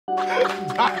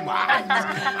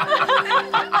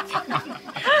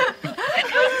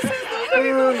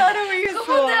Me contaram isso.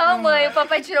 Como não, mãe? O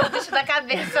papai tirou o bicho da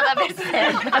cabeça da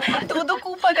Berseba. Tudo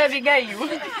culpa da Abigail.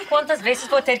 Quantas vezes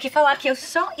vou ter que falar que eu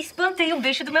só espantei um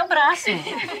bicho do meu braço?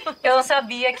 Eu não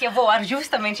sabia que ia voar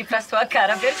justamente pra sua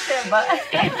cara, Berseba.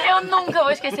 Eu nunca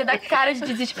vou esquecer da cara de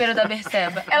desespero da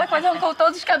Berseba. Ela quase arrancou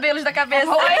todos os cabelos da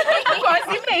cabeça.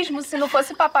 Quase mesmo. Se não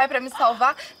fosse papai pra me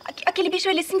salvar, aquele bicho,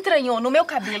 ele se entranhou no meu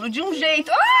cabelo de um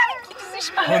jeito. Ai, que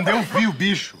desespero. Quando eu vi o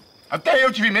bicho, até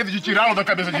eu tive medo de tirá-lo da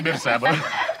cabeça de Berseba.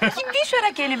 Que bicho era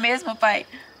aquele mesmo, pai?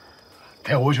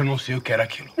 Até hoje eu não sei o que era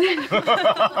aquilo.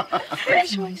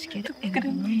 Mas que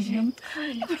grande.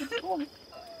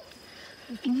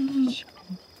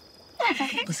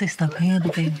 Você está vendo,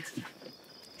 bem?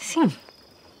 Sim.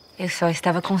 Eu só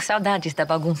estava com saudades da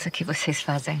bagunça que vocês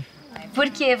fazem. Por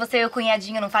que você e o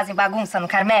cunhadinho não fazem bagunça no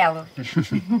Carmelo?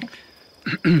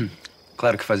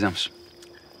 Claro que fazemos.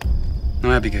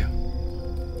 Não é, Abigail?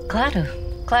 Claro,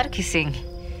 claro que sim.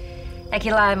 É que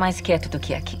lá é mais quieto do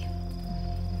que aqui.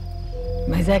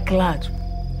 Mas é claro,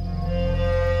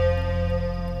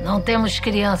 não temos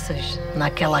crianças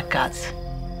naquela casa.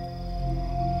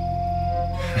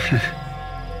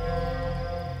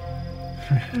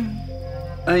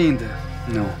 Ainda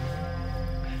não.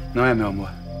 Não é, meu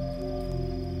amor?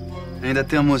 Ainda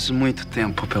temos muito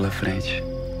tempo pela frente.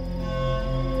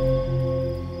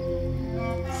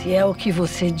 Se é o que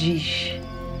você diz.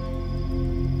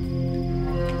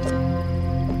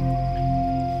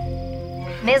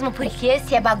 Mesmo porque,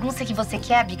 se é bagunça que você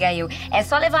quer, Abigail, é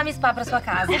só levar minha spa pra sua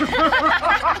casa.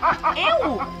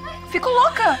 Eu? Fico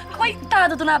louca.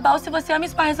 Coitado do Nabal se você e a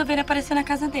Miss Pá resolverem aparecer na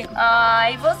casa dele.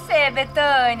 Ai, você,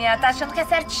 Betânia, tá achando que é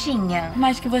certinha.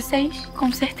 Mais que vocês,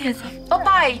 com certeza. Ô,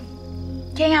 pai,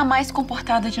 quem é a mais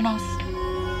comportada de nós?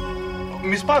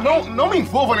 Miss Pá, não me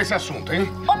envolva nesse assunto, hein?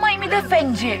 Ô, mãe, me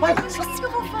defende.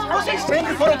 Vocês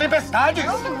sempre foram tempestades.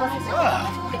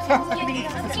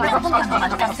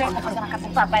 O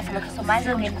papai falou que eu sou mais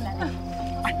bonita.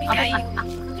 Abigail,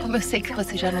 como eu sei que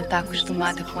você já não tá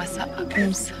acostumada com essa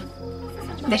bagunça,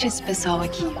 deixa esse pessoal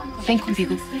aqui. Vem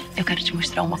comigo. Eu quero te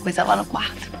mostrar uma coisa lá no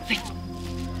quarto. Vem.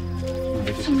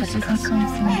 Vocês me cansam,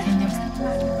 entendeu?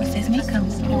 Vocês me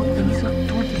cansam. Eu sou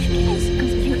tudo.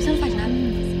 Você não faz nada.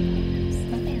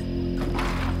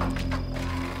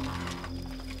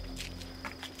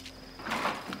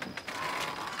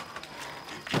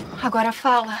 Agora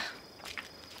fala.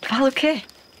 Fala o quê?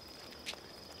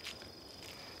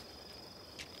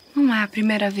 Não é a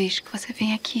primeira vez que você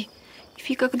vem aqui e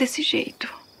fica desse jeito.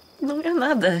 Não é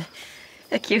nada.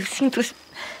 É que eu sinto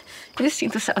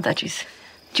saudades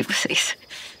de vocês.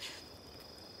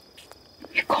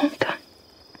 Me conta.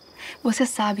 Você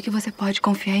sabe que você pode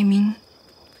confiar em mim.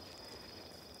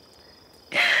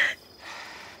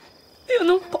 Eu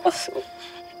não posso.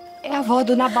 É a avó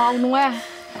do Nabal, não é?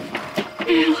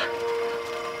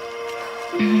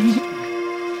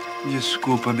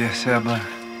 Desculpa, Berseba.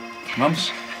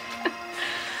 Vamos?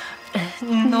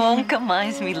 Nunca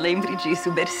mais me lembre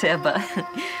disso, Berseba.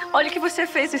 Olha o que você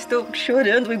fez. Estou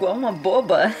chorando igual uma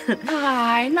boba.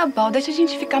 Ai, Nabal, deixa a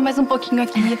gente ficar mais um pouquinho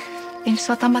aqui. A gente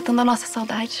só tá matando a nossa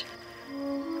saudade.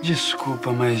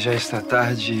 Desculpa, mas já está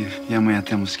tarde e amanhã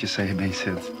temos que sair bem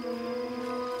cedo.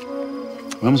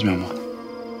 Vamos, meu amor?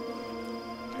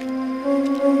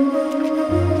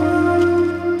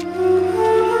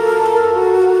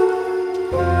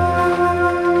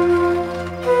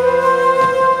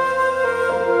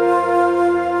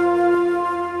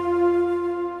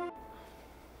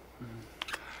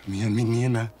 Minha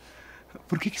menina,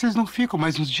 por que vocês não ficam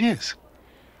mais uns dias?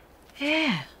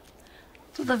 É.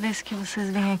 Toda vez que vocês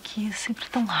vêm aqui é sempre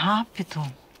tão rápido.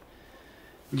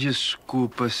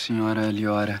 Desculpa, senhora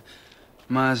Aliora,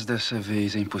 mas dessa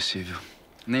vez é impossível.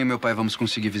 Nem o meu pai vamos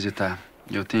conseguir visitar.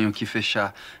 Eu tenho que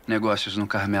fechar negócios no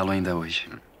Carmelo ainda hoje.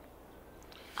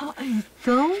 Ah,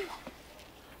 então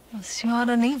a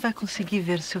senhora nem vai conseguir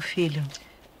ver seu filho.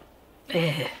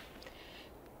 É.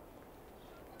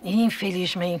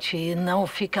 Infelizmente, não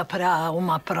fica para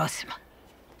uma próxima.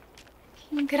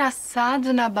 Que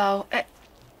engraçado, Nabal.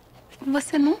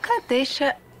 Você nunca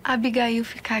deixa a Abigail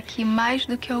ficar aqui mais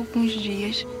do que alguns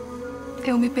dias.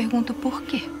 Eu me pergunto por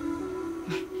quê.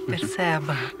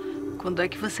 Perceba. Quando é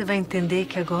que você vai entender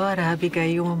que agora a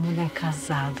Abigail é uma mulher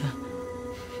casada?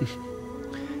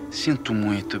 Sinto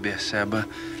muito, Berseba,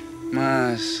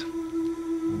 mas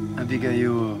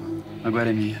Abigail agora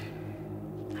é minha.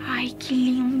 Ai, que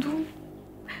lindo.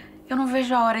 Eu não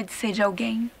vejo a hora de ser de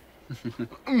alguém.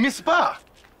 Miss Pá,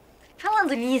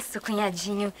 Falando nisso,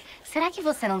 cunhadinho, será que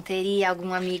você não teria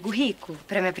algum amigo rico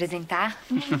pra me apresentar?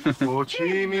 Ô,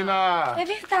 Tímina! É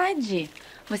verdade.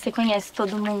 Você conhece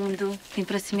todo mundo, tem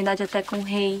proximidade até com o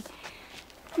rei.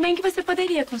 Bem que você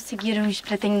poderia conseguir uns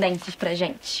pretendentes pra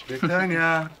gente.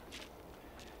 Betânia!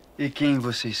 E quem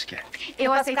vocês querem?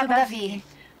 Eu aceito o Davi.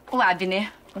 O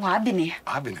Abner. O Abner?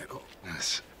 Abner,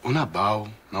 mas o Nabal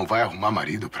não vai arrumar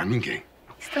marido pra ninguém.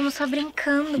 Estamos só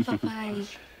brincando, papai.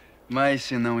 Mas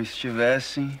se não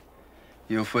estivessem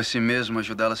e eu fosse mesmo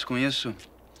ajudá-las com isso,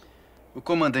 o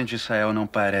comandante Israel não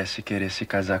parece querer se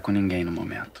casar com ninguém no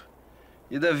momento.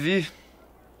 E Davi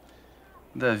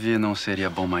não seria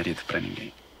bom marido pra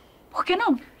ninguém. Por que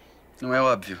não? Não é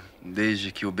óbvio.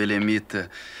 Desde que o belemita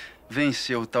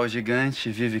venceu o tal gigante,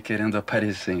 vive querendo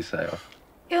aparecer em Israel.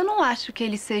 Eu não acho que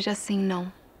ele seja assim, não.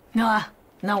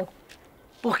 Não.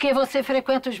 Porque você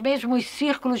frequenta os mesmos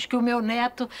círculos que o meu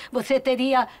neto, você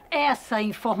teria essa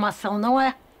informação, não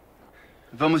é?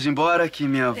 Vamos embora que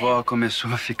minha avó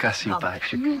começou a ficar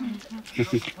simpática.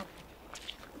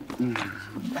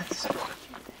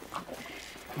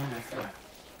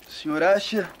 Senhor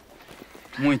Asher,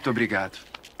 muito obrigado.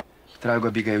 Trago a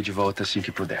Abigail de volta assim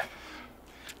que puder.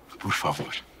 Por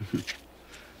favor.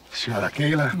 Senhora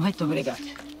Keila? Muito obrigada.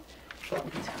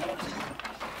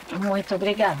 Muito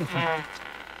obrigada.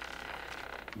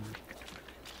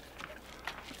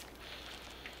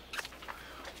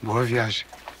 Boa viagem.